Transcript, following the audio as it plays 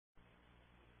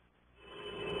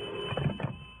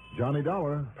Johnny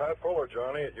Dollar. Pat Fuller,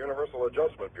 Johnny, at Universal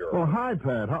Adjustment Bureau. Oh, hi,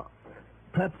 Pat.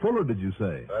 Pat Fuller, did you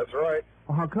say? That's right.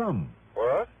 Well, how come?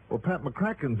 What? Well, Pat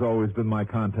McCracken's always been my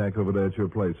contact over there at your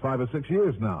place, 5 or 6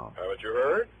 years now. Haven't you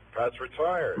heard? Pat's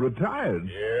retired. Retired?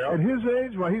 Yeah. At his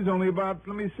age? Why, he's only about,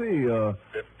 50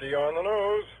 on the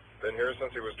nose. Been here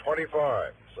since he was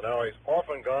 25. So now he's off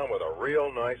and gone with a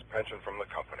real nice pension from the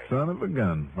company. Son of a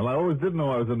gun. Well, I always did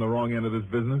know I was in the wrong end of this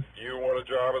business. You want a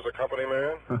job as a company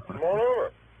man? Come on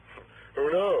over. Who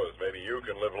knows? Maybe you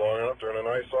can live long enough to earn a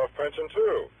nice soft pension,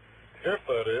 too. If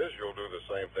that is, you'll do the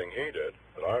same thing he did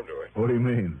that I'm doing. What do you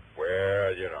mean?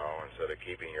 Well, instead of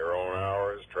keeping your own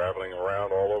hours, traveling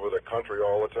around all over the country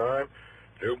all the time,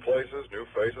 new places, new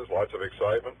faces, lots of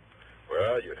excitement,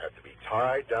 well, you'd have to be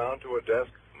tied down to a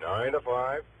desk 9 to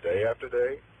 5, day after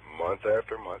day, month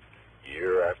after month,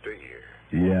 year after year.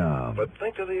 Yeah. But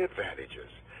think of the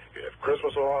advantages. You'd have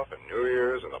Christmas off and New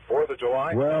Year's and the 4th of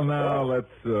July. Well, now,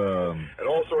 let's, And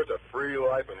all sorts of free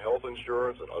life and health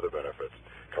insurance and other benefits.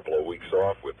 A couple of weeks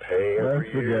off with pay every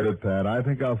Let's forget it, Pat. I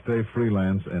think I'll stay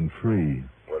freelance and free.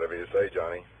 Whatever you say,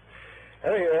 Johnny.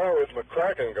 Anyhow, with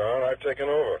McCracken gone, I've taken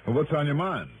over. Well, what's on your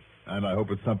mind? And I hope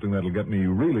it's something that'll get me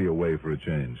really away for a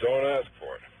change. Don't ask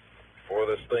for it. Before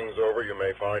this thing's over, you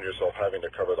may find yourself having to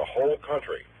cover the whole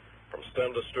country, from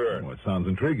stem to stern. Oh, it sounds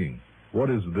intriguing. What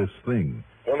is this thing?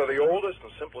 One of the oldest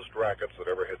and simplest rackets that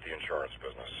ever hit the insurance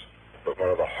business, but one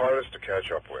of the hardest to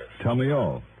catch up with. Tell me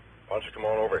all. Why don't you come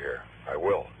on over here? I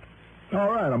will. All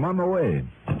right, I'm on my way.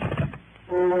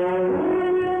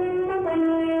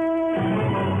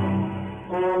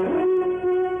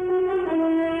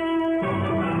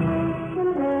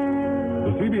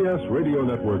 The CBS Radio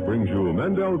Network brings you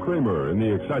Mandel Kramer in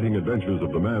the exciting adventures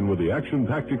of the man with the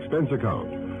action-packed expense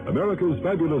account. America's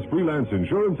fabulous freelance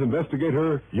insurance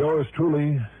investigator, Yours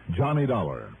truly, Johnny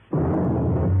Dollar.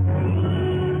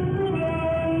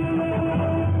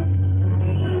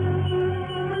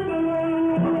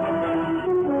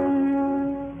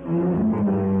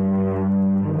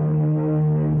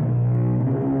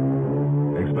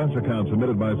 Expense account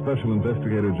submitted by Special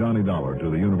Investigator Johnny Dollar to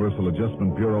the Universal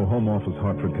Adjustment Bureau, Home Office,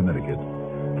 Hartford, Connecticut.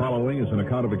 Following is an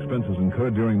account of expenses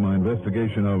incurred during my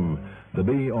investigation of the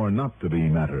be or not to be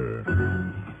matter.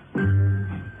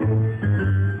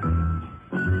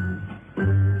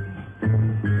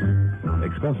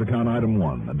 Expense account item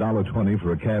 1, $1.20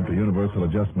 for a cab to Universal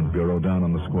Adjustment Bureau down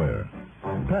on the square.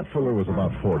 Pat Fuller was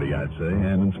about 40, I'd say,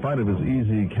 and in spite of his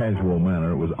easy, casual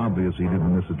manner, it was obvious he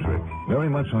didn't miss a trick. Very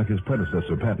much like his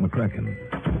predecessor, Pat McCracken.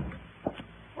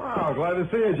 Wow, glad to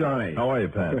see you, Johnny. How are you,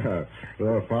 Pat?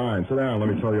 Oh, fine. Sit down. Let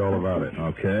me tell you all about it.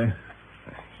 Okay.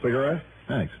 Cigarette?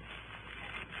 Thanks.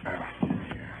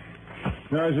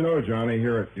 Now, as you know, Johnny,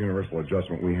 here at Universal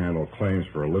Adjustment, we handle claims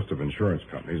for a list of insurance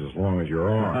companies as long as you're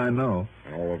on. I know.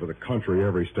 And all over the country,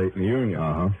 every state in the union.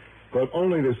 Uh-huh. But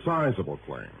only the sizable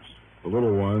claims. The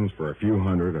little ones for a few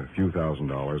hundred, a few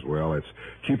 $1,000s, well, it's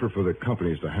cheaper for the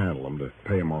companies to handle them, to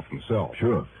pay them off themselves.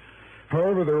 Sure.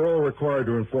 However, they're all required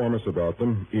to inform us about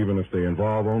them, even if they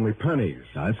involve only pennies.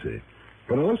 I see.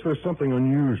 But unless there's something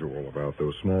unusual about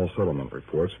those small settlement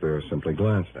reports, they're simply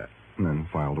glanced at and then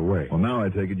filed away. Well, now I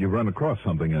take it you've run across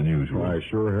something unusual. I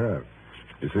sure have.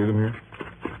 You see them here?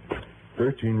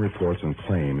 13 reports and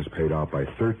claims paid out by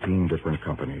 13 different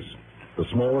companies. The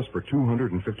smallest for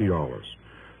 $250.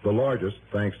 The largest,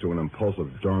 thanks to an impulsive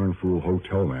darn fool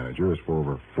hotel manager, is for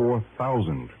over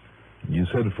 $4,000. You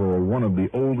said for one of the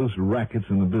oldest rackets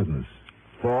in the business.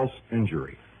 False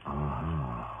injury.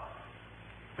 Ah.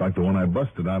 In fact, the one I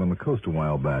busted out on the coast a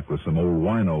while back with some old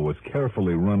wino was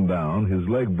carefully run down, his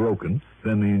leg broken,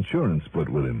 then the insurance split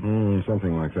with him.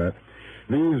 Something like that.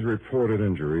 These reported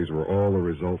injuries were all the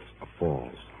results of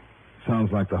falls.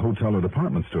 Sounds like the hotel or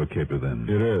department store caper, then.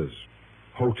 It is.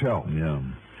 Hotel. Yeah.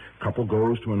 Couple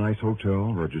goes to a nice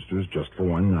hotel, registers just for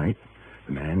one night.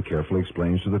 The man carefully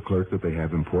explains to the clerk that they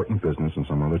have important business in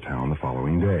some other town the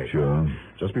following day. Sure.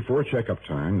 Just before checkup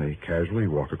time, they casually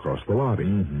walk across the lobby.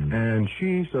 Mm-hmm. And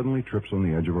she suddenly trips on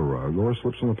the edge of a rug or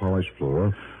slips on the polished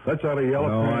floor, lets out a yell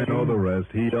of I pain. know the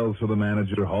rest. He yells for the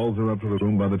manager, hauls her up to the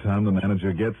room. By the time the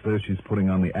manager gets there, she's putting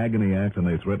on the agony act, and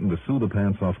they threaten to sue the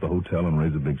pants off the hotel and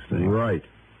raise a big stake. Right.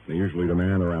 They usually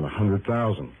demand around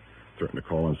 $100,000. Threaten to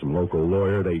call in some local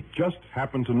lawyer they just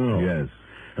happen to know. Yes.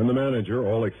 And the manager,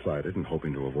 all excited and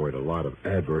hoping to avoid a lot of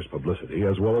adverse publicity,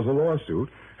 as well as a lawsuit,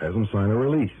 has them sign a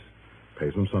release.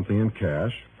 pays them something in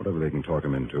cash, whatever they can talk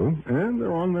them into, and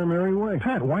they're on their merry way.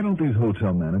 Pat, why don't these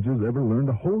hotel managers ever learn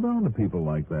to hold on to people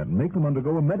like that and make them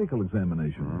undergo a medical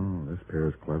examination? Oh, this pair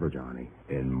is clever, Johnny,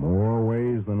 in more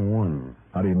ways than one.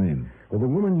 How do you mean? Well, the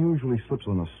woman usually slips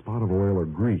on a spot of oil or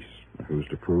grease. Who's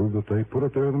to prove that they put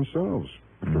it there themselves?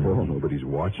 After all, nobody's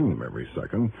watching them every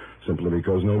second, simply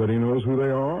because nobody knows who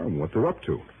they are and what they're up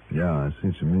to. Yeah, I see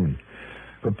what you mean.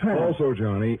 But Pat... Also,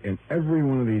 Johnny, in every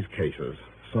one of these cases,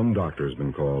 some doctor's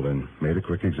been called in, made a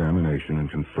quick examination, and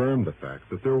confirmed the fact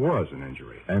that there was an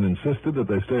injury. And insisted that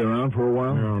they stay around for a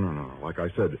while? No. Like I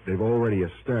said, they've already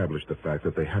established the fact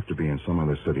that they have to be in some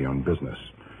other city on business.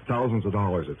 Thousands of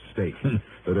dollars at stake.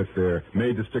 That if they're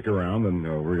made to stick around, then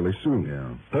they'll really sue.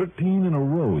 Yeah. 13 in a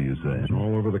row, you say? It's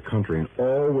all over the country, and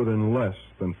all within less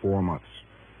than 4 months.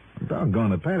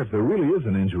 Doggone it, Pat. If there really is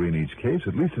an injury in each case,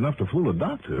 at least enough to fool a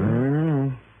doctor. I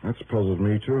know. That's puzzled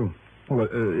me, too. Well,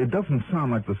 it doesn't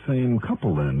sound like the same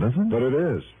couple then, does it? But it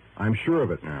is. I'm sure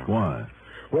of it now. Why?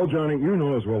 Well, Johnny, you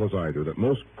know as well as I do that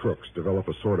most crooks develop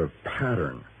a sort of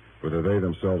pattern, whether they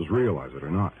themselves realize it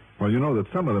or not. Well, you know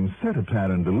that some of them set a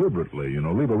pattern deliberately,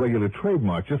 leave a regular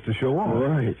trademark just to show off.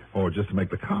 Right. Or just to make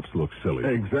the cops look silly.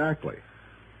 Exactly.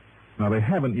 Now, they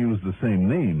haven't used the same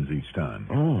names each time.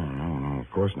 Oh, no,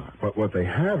 of course not. But what they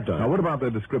have done... Now, what about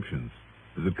their descriptions?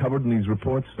 Is it covered in these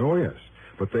reports? Oh, yes.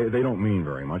 But they don't mean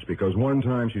very much, because one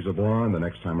time she's a blonde, the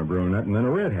next time a brunette, and then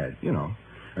a redhead,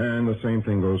 And the same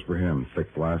thing goes for him.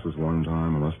 Thick glasses one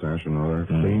time, a mustache another,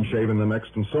 clean-shaven the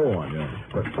next, and so on. Yeah.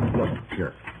 But, look,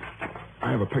 here. I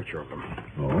have a picture of them.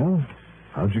 Oh?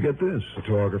 How'd you get this?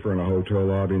 Photographer in a hotel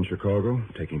lobby in Chicago,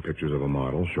 taking pictures of a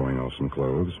model, showing off some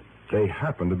clothes. They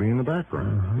happen to be in the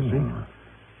background. You see?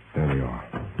 There they are.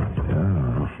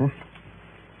 Yeah.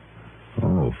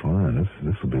 Oh, fine.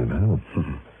 This will be of help.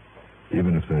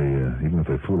 Even if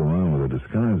they fool around with a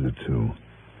disguise or two.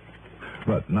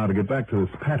 But now to get back to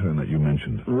this pattern that you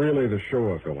mentioned. Really the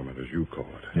show-off element, as you call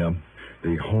it. Yeah.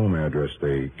 The home address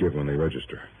they give when they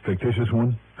register. Fictitious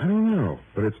one? I don't know,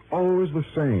 but it's always the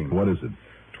same. What is it?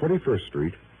 21st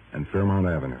Street and Fairmount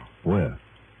Avenue. Where?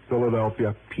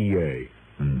 Philadelphia, PA.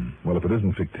 Well, if it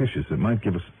isn't fictitious, it might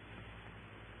give us...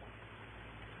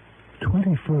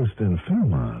 21st and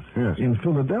Fairmount? Yes. In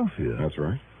Philadelphia? That's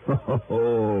right.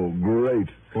 Oh, great.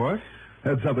 What?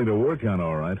 That's something to work on,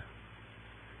 all right.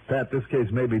 Pat, this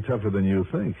case may be tougher than you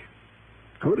think.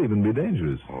 Could even be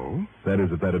dangerous. Oh? That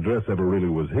is, if that address ever really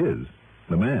was his,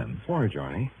 the man's. Why,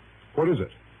 Johnny? What is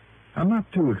it? A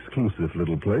not too exclusive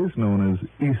little place known as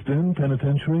Eastern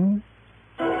Penitentiary.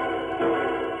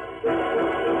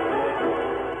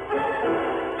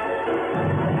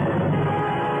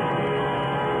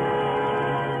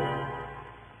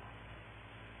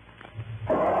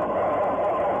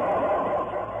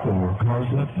 Cars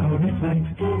left out at night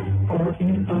or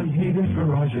in unheated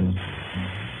garages.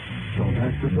 Don't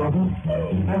ask for trouble,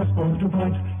 ask for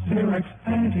DuPont Xerox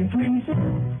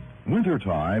antifreeze.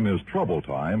 Wintertime is trouble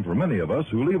time for many of us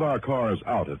who leave our cars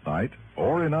out at night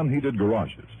or in unheated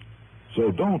garages.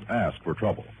 So don't ask for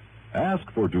trouble. Ask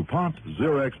for DuPont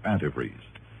Xerox antifreeze.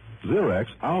 Xerox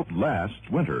outlasts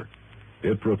winter.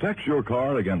 It protects your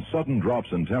car against sudden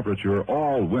drops in temperature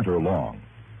all winter long.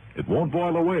 It won't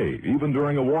boil away, even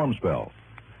during a warm spell.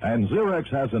 And Xerox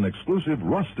has an exclusive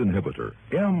rust inhibitor,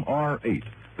 MR8,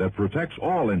 that protects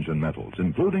all engine metals,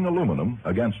 including aluminum,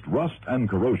 against rust and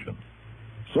corrosion.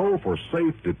 So, for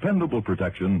safe, dependable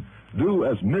protection, do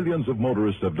as millions of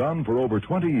motorists have done for over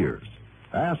 20 years.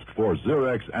 Ask for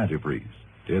Xerox antifreeze.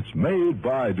 It's made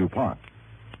by DuPont.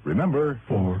 Remember,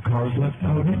 For cars left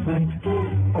out at night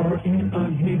or in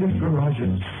unheated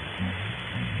garages.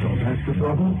 Don't ask for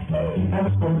trouble,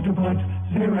 ask for DuPont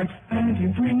Xerox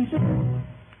antifreeze.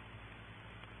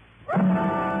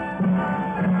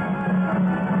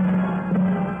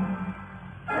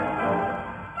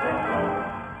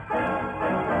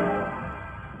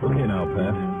 Okay now,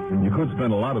 Pat. You could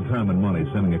spend a lot of time and money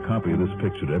sending a copy of this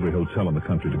picture to every hotel in the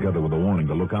country together with a warning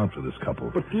to look out for this couple.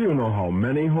 But do you know how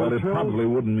many But hotels? it probably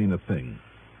wouldn't mean a thing.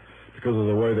 Because of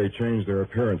the way they change their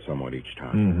appearance somewhat each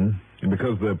time. Mm-hmm. And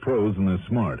because they're pros and they're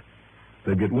smart.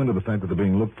 They'd get wind of the fact that they're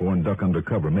being looked for and duck under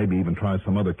cover, maybe even try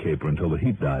some other caper until the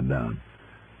heat died down.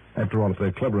 After all, if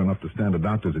they're clever enough to stand a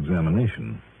doctor's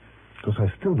examination. Because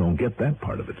I still don't get that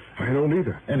part of it. I don't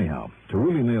either. Anyhow, to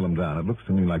really nail them down, it looks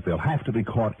to me like they'll have to be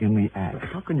caught in the act.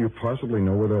 How can you possibly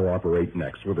know where they'll operate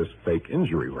next with this fake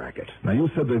injury racket? Now, you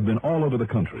said they've been all over the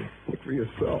country. Look for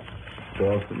yourself.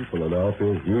 Boston,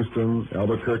 Philadelphia, Houston,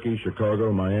 Albuquerque,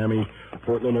 Chicago, Miami,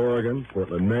 Portland, Oregon,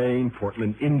 Portland, Maine,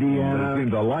 Portland, Indiana. They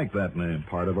seem to like that name.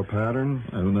 Part of a pattern?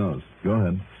 Who knows? Go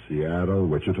ahead. Seattle,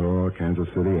 Wichita, Kansas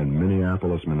City, and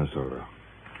Minneapolis, Minnesota.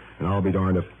 And I'll be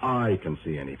darned if I can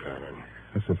see any pattern.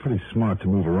 It's pretty smart to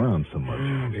move around so much.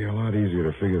 It'd be a lot easier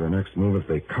to figure the next move if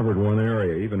they covered one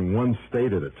area, even one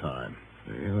state at a time.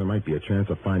 Yeah, there might be a chance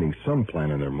of finding some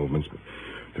plan in their movements, but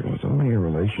there was only a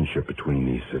relationship between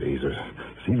these cities. There's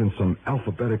even some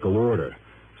alphabetical order.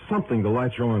 Something to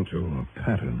latch on to. A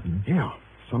pattern? Yeah,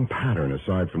 some pattern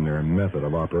aside from their method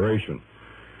of operation.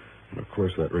 And, of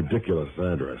course, that ridiculous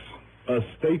address. A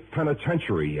state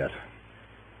penitentiary yet.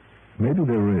 Maybe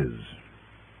there is.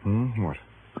 What?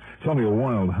 It's only a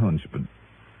wild hunch, but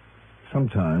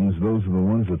sometimes those are the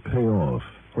ones that pay off.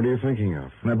 What are you thinking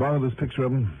of? Can I borrow this picture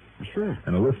of them? Sure.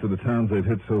 And a list of the towns they've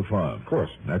hit so far. Of course.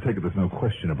 I take it there's no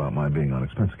question about my being on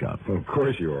expense account. Well, of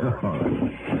course you are. All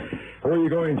right. Where are you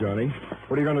going, Johnny?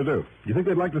 What are you going to do? You think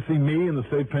they'd like to see me in the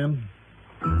state pen?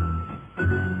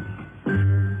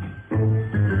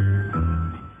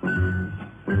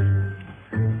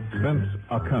 Expense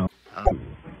account.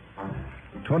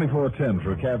 2410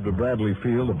 for a cab to Bradley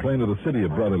Field, a plane to the city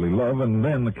of brotherly love, and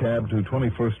then the cab to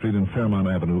 21st Street and Fairmount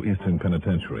Avenue, Eastern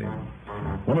Penitentiary.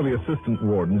 One of the assistant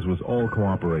wardens was all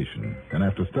cooperation, and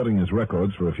after studying his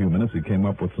records for a few minutes, he came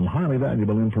up with some highly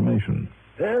valuable information.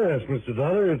 Yes, Mr.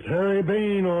 Dollar, it's Harry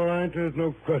Bain, all right. There's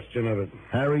no question of it.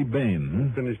 Harry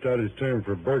Bain? Finished out his term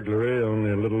for burglary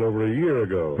only a little over a year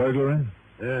ago. Burglary?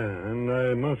 Yeah, and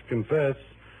I must confess,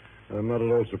 I'm not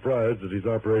at all surprised that he's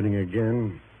operating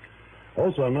again.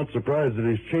 Also, I'm not surprised that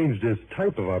he's changed his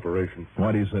type of operation.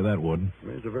 Why do you say that, Warden?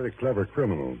 He's a very clever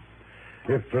criminal.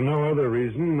 If for no other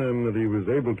reason than that he was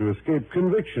able to escape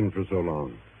conviction for so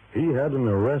long. He had an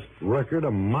arrest record a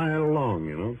mile long,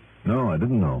 you know. No, I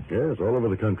didn't know. Yes, all over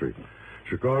the country.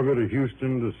 Chicago to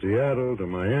Houston to Seattle to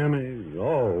Miami,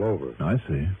 all over. I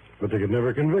see. But they could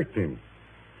never convict him.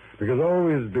 Because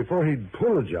always, before he'd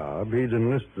pull a job, he'd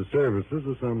enlist the services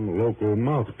of some local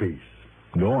mouthpiece.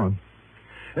 Go on.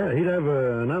 Yeah, he'd have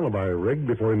an alibi rigged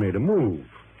before he made a move.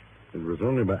 It was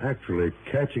only by actually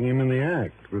catching him in the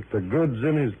act, with the goods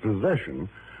in his possession,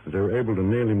 that they were able to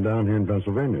nail him down here in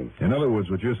Pennsylvania. In other words,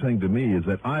 what you're saying to me is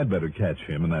that I'd better catch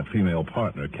him and that female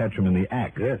partner, catch him in the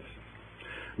act. Yes.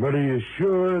 But are you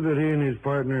sure that he and his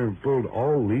partner have pulled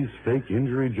all these fake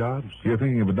injury jobs? You're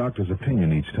thinking of a doctor's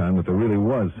opinion each time that there really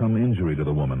was some injury to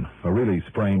the woman, a really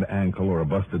sprained ankle or a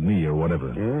busted knee or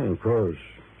whatever. Yeah, of course.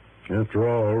 After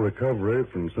all, recovery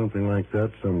from something like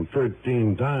that some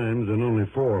 13 times in only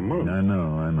 4 months. I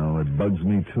know. It bugs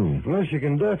me, too. Unless you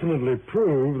can definitely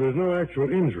prove there's no actual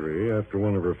injury after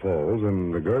one of her falls,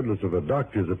 and regardless of a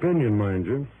doctor's opinion, mind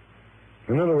you.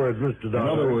 In other words, Mr.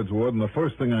 Dollar... In other words, Warden, the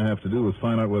first thing I have to do is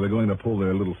find out where they're going to pull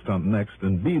their little stunt next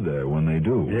and be there when they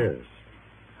do. Yes.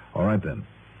 All right, then.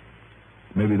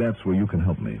 Maybe that's where you can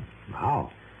help me.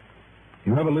 How?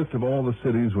 You have a list of all the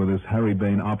cities where this Harry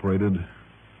Bain operated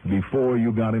before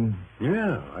you got him?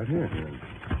 Yeah, right here.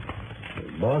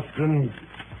 Boston,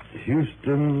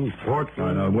 Houston,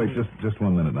 Portland... All right, now, wait, just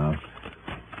 1 minute now.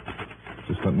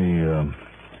 Just let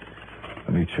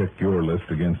me check your list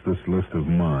against this list of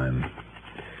mine.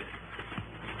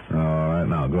 All right,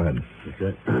 now, go ahead.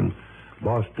 Okay.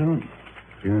 Boston,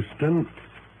 Houston,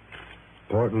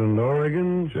 Portland,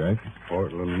 Oregon. Check.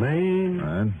 Portland, Maine.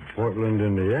 Right. Portland,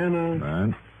 Indiana.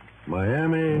 Right.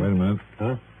 Miami. Wait a minute.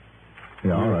 Huh?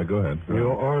 Yeah, all right, go ahead. New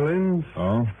Orleans.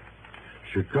 Oh?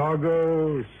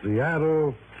 Chicago,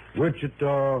 Seattle,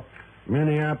 Wichita,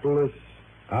 Minneapolis,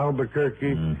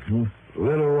 Albuquerque,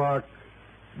 Little Rock,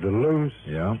 Duluth,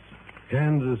 Yeah.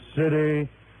 Kansas City,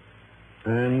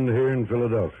 and here in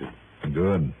Philadelphia.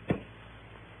 Good.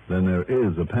 Then there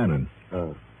is a pattern.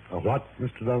 A what,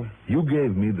 Mr. Dollar? You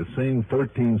gave me the same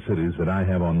 13 cities that I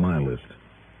have on my list.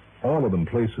 All of them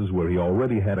places where he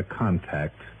already had a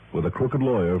contact with a crooked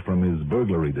lawyer from his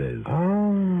burglary days.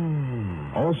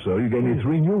 Oh. Also, you gave me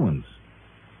 3 new ones.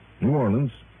 New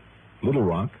Orleans, Little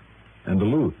Rock, and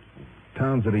Duluth.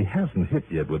 Towns that he hasn't hit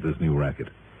yet with this new racket.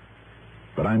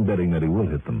 But I'm betting that he will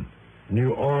hit them.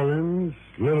 New Orleans,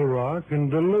 Little Rock, and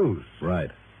Duluth.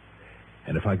 Right.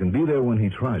 And if I can be there when he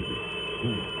tries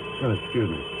it. Excuse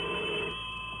me.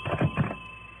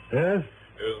 Yes?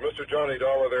 Is Mr. Johnny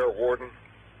Dollar there, Warden?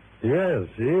 Yes,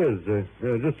 he is.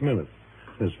 Just a minute.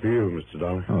 It's for you, Mr.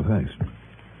 Dollar. Oh, thanks.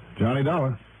 Johnny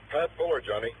Dollar. Pat Fuller,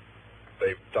 Johnny.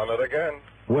 They've done it again.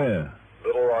 Where?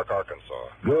 Little Rock, Arkansas.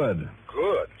 Good.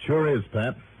 Good. Sure is,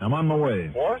 Pat. I'm on my way.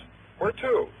 What? Where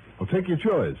to? Well, take your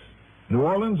choice. New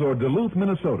Orleans or Duluth,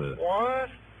 Minnesota. What?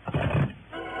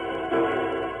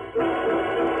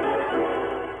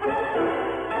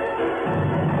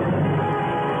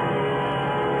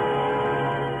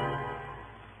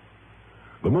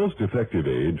 The most effective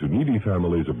aid to needy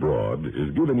families abroad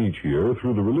is given each year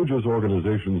through the religious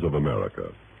organizations of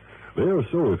America. They are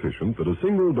so efficient that a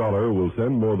single dollar will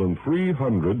send more than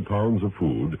 300 pounds of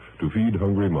food to feed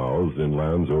hungry mouths in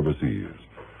lands overseas.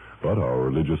 But our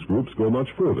religious groups go much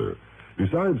further.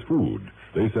 Besides food,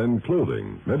 they send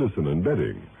clothing, medicine, and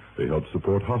bedding. They help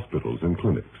support hospitals and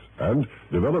clinics and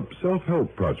develop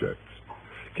self-help projects.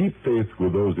 Keep faith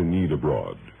with those in need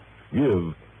abroad.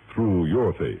 Give through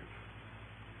your faith.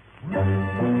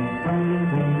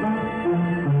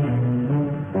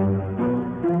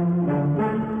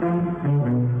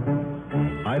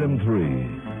 Item 3,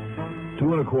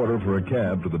 $2 1/4 for a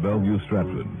cab to the Bellevue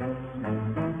Stratford.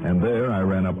 And there I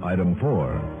ran up item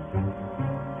 4,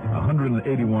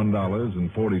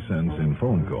 $181.40 in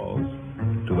phone calls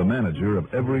to the manager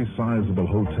of every sizable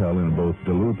hotel in both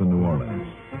Duluth and New Orleans.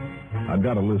 I'd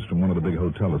got a list from one of the big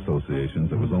hotel associations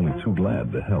that was only too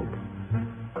glad to help.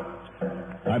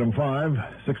 Item 5,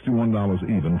 $61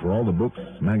 even for all the books,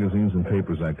 magazines, and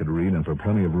papers I could read, and for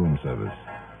plenty of room service.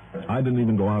 I didn't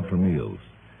even go out for meals.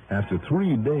 After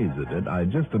 3 days at it, I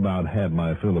just about had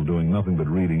my fill of doing nothing but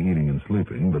reading, eating, and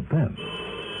sleeping, but then...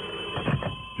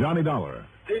 Johnny Dollar.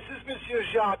 This is Monsieur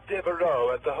Jacques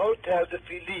Devereaux at the Hotel de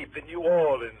Philippe in New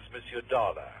Orleans, Monsieur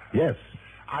Dollar. Yes.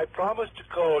 I promised to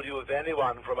call you if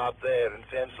anyone from up there in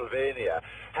Pennsylvania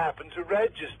happened to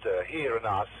register here in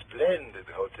our splendid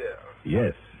hotel.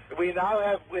 Yes. We now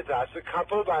have with us a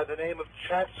couple by the name of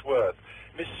Chatsworth,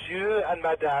 Monsieur and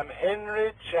Madame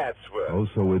Henry Chatsworth. Oh,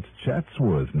 so it's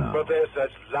Chatsworth now. But they're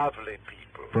such lovely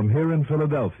people. From here in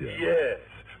Philadelphia. Yes,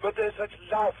 but they're such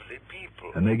lovely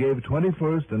people. And they gave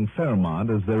 21st and Fairmont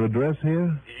as their address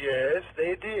here? Yes,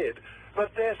 they did.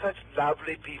 But they're such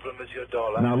lovely people, Monsieur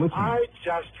Dollar. Now, listen. I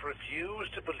just refuse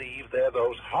to believe they're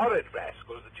those horrid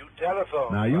rascals that you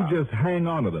telephoned Now, you about. just hang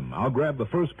on to them. I'll grab the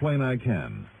first plane I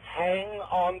can. Hang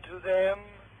on to them?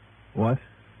 What?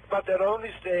 But they're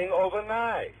only staying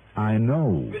overnight. I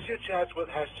know. Monsieur Chatsworth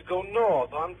has to go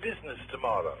north on business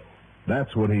tomorrow.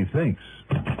 That's what he thinks.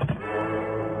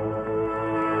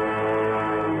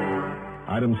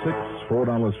 Item 6,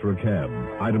 $4 for a cab.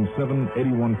 Item 7,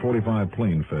 $81.45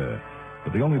 plane fare.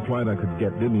 But the only flight I could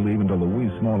get didn't leave until the wee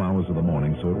small hours of the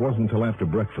morning, so it wasn't until after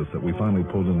breakfast that we finally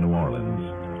pulled into New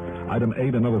Orleans. Item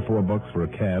 8, another $4 for a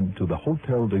cab to the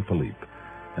Hotel de Philippe.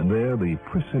 And there, the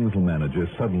prissy little manager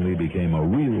suddenly became a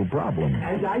real problem.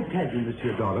 And I tell you,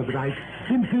 Monsieur Dollar, that I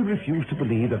simply refuse to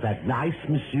believe that nice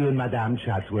Monsieur and Madame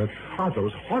Chatsworth are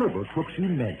those horrible crooks you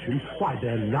mentioned. Why,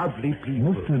 they're lovely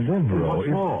people. Mr. Devereaux, What's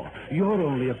more, you're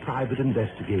only a private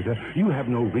investigator. You have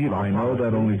no real I know authority.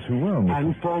 that only too well, Mr.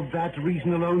 And for that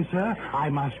reason alone, sir, I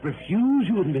must refuse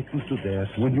you admittance to their...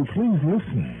 Would you please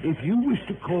listen? If you wish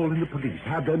to call in the police,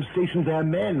 have them station their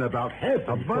men about heaven.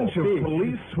 A bunch of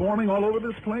police swarming all over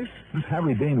this place? This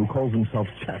Harry Dane who calls himself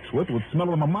Chatsworth would smell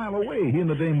them a mile away. He and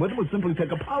the dame with him would simply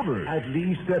take a powder. At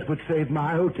least that would save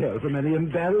my hotel from any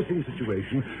embarrassing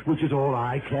situation, which is all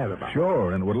I care about.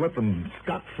 Sure, and would let them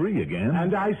scot-free again.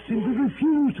 And I simply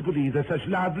refuse to believe they're such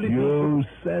lovely people. You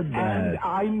said that. And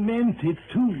I meant it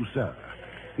too, sir.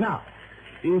 Now,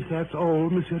 if that's all,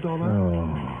 Monsieur Dollar.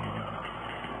 Oh.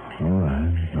 All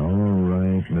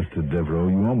right, Mr. Devereaux.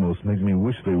 You almost make me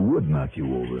wish they would knock you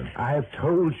over. I have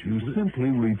told you. You simply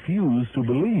refuse to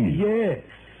believe. Yes.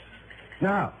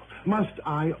 Now, must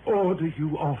I order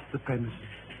you off the premises?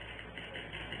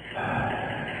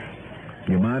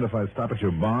 You mind if I stop at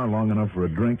your bar long enough for a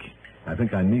drink? I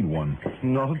think I need one.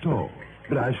 Not at all.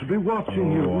 But I shall be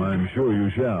watching you. Oh, I'm sure you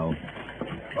shall.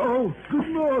 Oh, good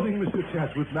morning, Mr.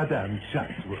 Chatsworth, Madame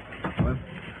Chatsworth. What?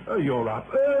 Oh, you're up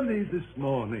early this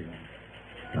morning.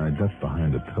 I ducked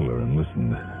behind a pillar and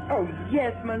listened. Oh,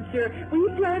 yes, monsieur. We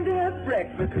plan to have I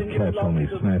breakfast could in your catch only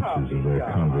lovely snatches coffee of their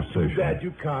shop. conversation. Glad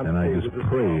you can't And I stay just with us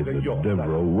prayed longer. that You're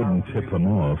Devereaux such wouldn't tip them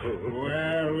off.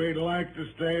 Well, we'd like to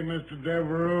stay, Mr.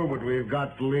 Devereaux, but we've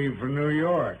got to leave for New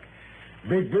York.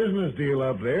 Big business deal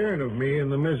up there, and if me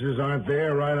and the missus aren't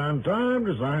there right on time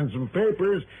to sign some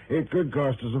papers, it could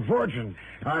cost us a fortune.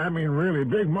 I mean, really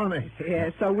big money.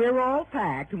 Yes, so we're all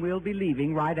packed, and we'll be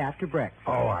leaving right after breakfast.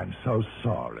 Oh, I'm so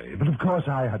sorry. But of course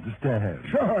I understand.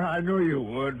 Sure, I knew you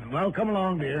would. Well, come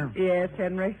along, dear. Yes,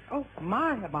 Henry. Oh,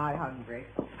 my, am I hungry.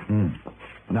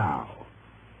 Now,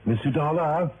 Monsieur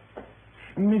Dollar.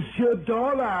 Monsieur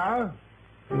Dollar.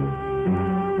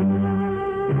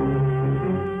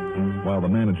 While the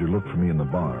manager looked for me in the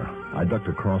bar, I ducked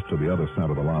across to the other side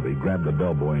of the lobby, grabbed the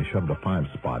bellboy, and shoved a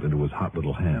 5-spot into his hot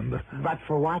little hand. But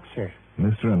for what, sir?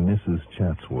 Mr. and Mrs.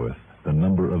 Chatsworth, the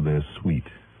number of their suite.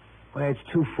 Well, it's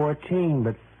 2:14,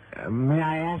 but may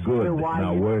I ask Good. sir, why...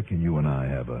 Now, where can you and I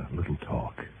have a little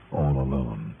talk, all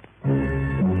alone?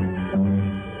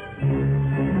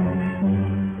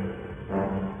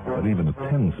 But even a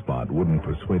 10 spot wouldn't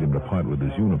persuade him to part with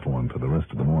his uniform for the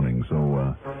rest of the morning,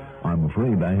 so I'm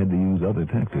afraid I had to use other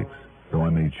tactics. Though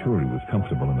I made sure he was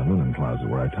comfortable in the linen closet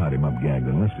where I tied him up, gagged,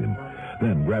 and left him.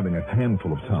 Then, grabbing a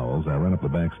handful of towels, I ran up the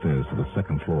back stairs to the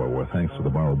second floor where, thanks to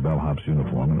the borrowed bellhop's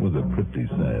uniform, and it was a pretty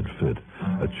sad fit,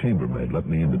 a chambermaid let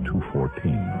me into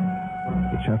 214.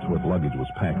 The Chatsworth luggage was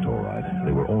packed all right.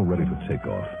 They were all ready for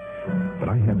takeoff. But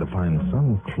I had to find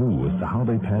some clue as to how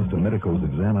they passed a medico's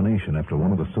examination after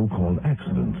one of the so-called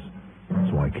accidents.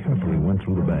 So I carefully went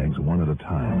through the bags one at a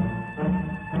time.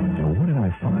 Now, what did I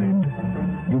find?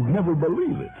 You'd never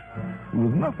believe it. It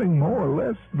was nothing more or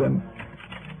less than...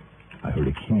 I heard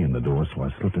a key in the door, so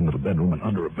I slipped into the bedroom and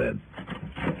under a bed.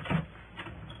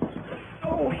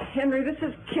 Oh, Henry, this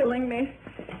is killing me.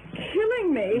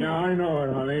 Killing me. Yeah, I know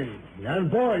it, honey. And,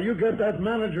 boy, you get that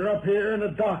manager up here and the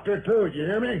doctor, too. Did you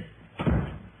hear me?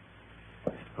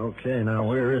 Okay, now,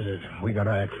 where is it? We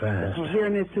gotta act fast. Oh, here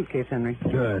in this suitcase, Henry.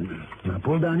 Good. Now,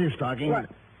 pull down your stocking. What?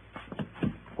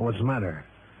 What's the matter?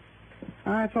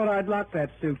 I thought I'd lock that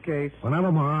suitcase. Well,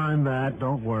 never mind that.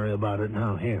 Don't worry about it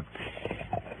now. Here.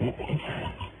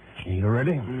 You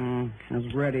ready?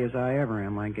 As ready as I ever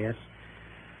am, I guess.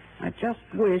 I just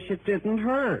wish it didn't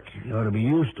hurt. You ought to be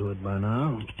used to it by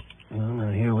now. Well, now,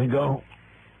 here we go.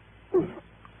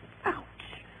 Ouch.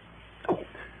 Oh,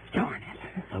 darn it.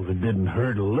 If it didn't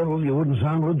hurt a little, you wouldn't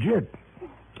sound legit.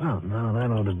 Oh, now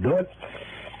that ought to do it.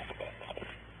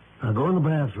 Now go in the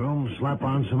bathroom, slap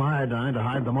on some iodine to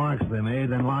hide the marks they made,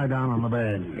 then lie down on the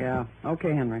bed. Yeah.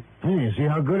 Okay, Henry. Hey, you see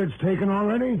how good it's taken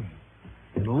already?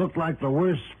 It'll look like the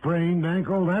worst sprained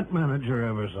ankle that manager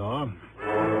ever saw.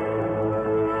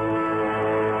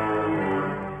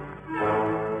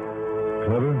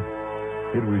 Clever?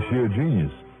 It was sheer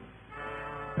genius.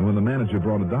 And when the manager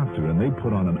brought a doctor in, they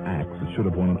put on an act that should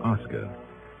have won an Oscar.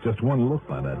 Just one look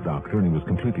by that doctor, and he was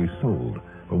completely sold.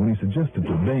 But when he suggested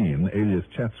to Vane, alias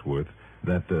Chatsworth,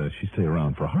 that she stay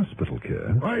around for hospital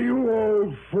care... Why, you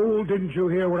old fool, didn't you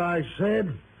hear what I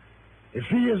said? If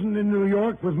she isn't in New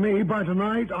York with me by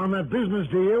tonight on that business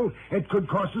deal, it could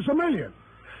cost us $1 million.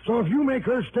 So if you make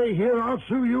her stay here, I'll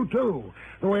sue you, too.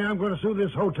 The way I'm going to sue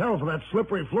this hotel for that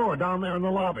slippery floor down there in the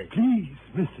lobby. Please,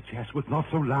 Mr. Chatsworth, not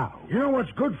so loud. You know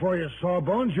what's good for you,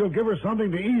 Sawbones? You'll give her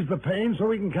something to ease the pain so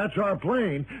we can catch our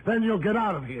plane. Then you'll get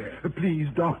out of here. Please,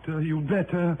 Doctor, you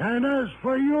better... And as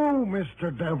for you,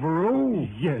 Mr. Devereux...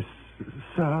 Yes,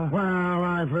 sir. Well,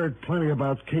 I've heard plenty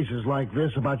about cases like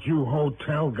this, about you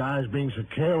hotel guys being so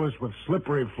careless with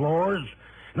slippery floors.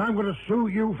 And I'm going to sue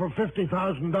you for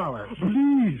 $50,000.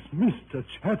 Please, Mr.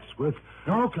 Chatsworth.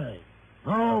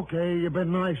 Okay, you've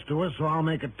been nice to us, so I'll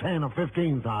make it 10 or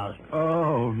 15,000.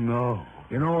 Oh, no.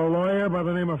 You know a lawyer by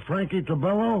the name of Frankie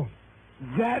Tabello?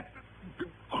 That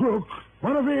crook.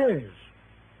 What if he is?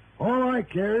 All I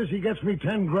care is he gets me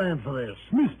 10 grand for this.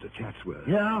 Mr. Chatsworth.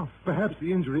 Yeah? Perhaps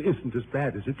the injury isn't as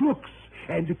bad as it looks.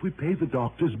 And if we pay the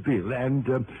doctor's bill and,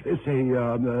 say,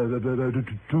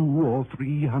 $200 or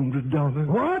 $300...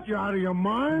 What? You out of your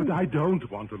mind? But I don't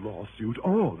want a lawsuit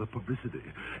or the publicity.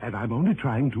 And I'm only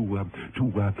trying to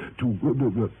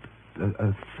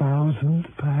 1,000,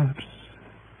 perhaps,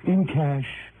 in cash,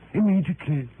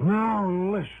 immediately. Now,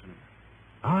 listen.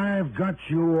 I've got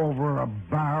you over a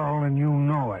barrel and you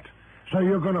know it. So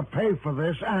you're going to pay for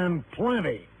this and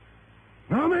plenty.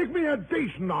 Now make me a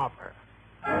decent offer.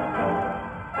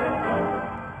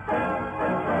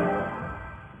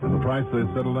 And the price they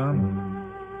settled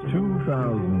on?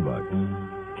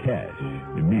 $2,000. Cash,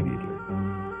 immediately.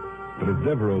 But as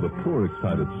Devereux, the poor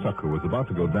excited sucker, was about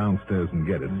to go downstairs and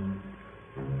get it,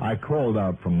 I crawled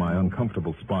out from my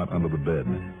uncomfortable spot under the bed.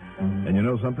 And you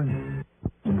know something?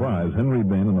 Surprise, Henry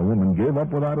Bain and the woman gave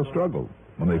up without a struggle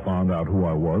when they found out who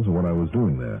I was and what I was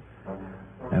doing there.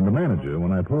 And the manager,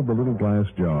 when I pulled the little glass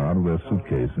jar out of their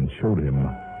suitcase and showed him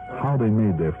how they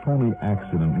made their phony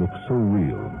accident look so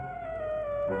real.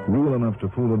 Real enough to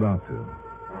fool the doctor.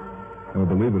 Well,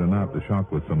 believe it or not, the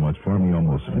shock was so much for him he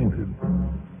almost fainted.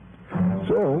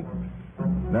 So,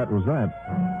 that was that.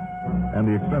 And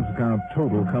the expense account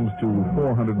total comes to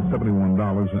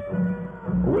 $471.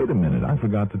 Wait a minute, I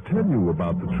forgot to tell you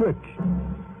about the trick.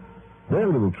 Their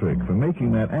little trick for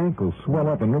making that ankle swell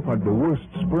up and look like the worst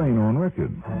sprain on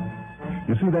record.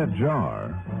 You see, that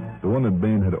jar, the one that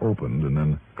Bain had opened and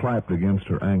then clapped against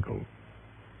her ankle,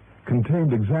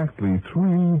 contained exactly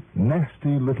 3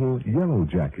 nasty little yellow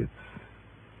jackets.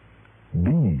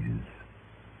 Bees.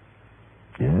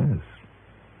 Yes.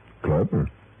 Clever.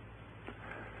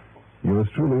 Yours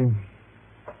truly,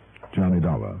 Johnny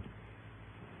Dollar.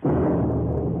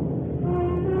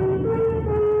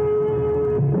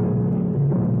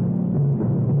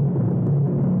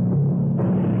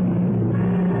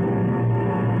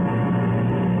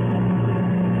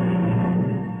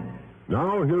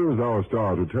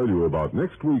 star to tell you about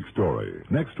next week's story.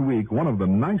 Next week, one of the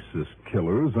nicest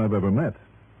killers I've ever met.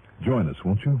 Join us,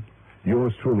 won't you?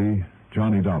 Yours truly,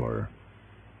 Johnny Dollar.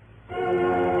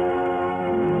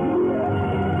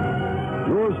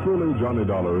 Yours truly, Johnny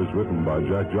Dollar, is written by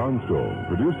Jack Johnstone,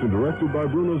 produced and directed by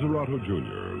Bruno Zerato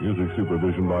Jr., music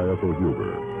supervision by Ethel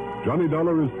Huber. Johnny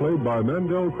Dollar is played by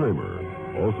Mandel Kramer.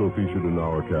 Also featured in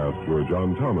our cast were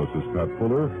John Thomas as Pat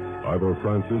Fuller, Ivor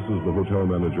Francis as the hotel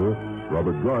manager,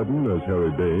 Robert Dryden as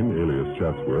Harry Bain, alias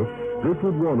Chatsworth,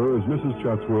 Gertrude Warner as Mrs.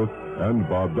 Chatsworth, and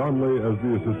Bob Donnelly as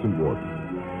the assistant warden.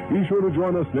 Be sure to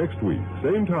join us next week,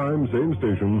 same time, same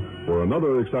station, for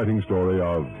another exciting story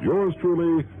of yours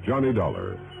truly, Johnny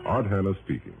Dollar. Art Hanna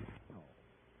speaking.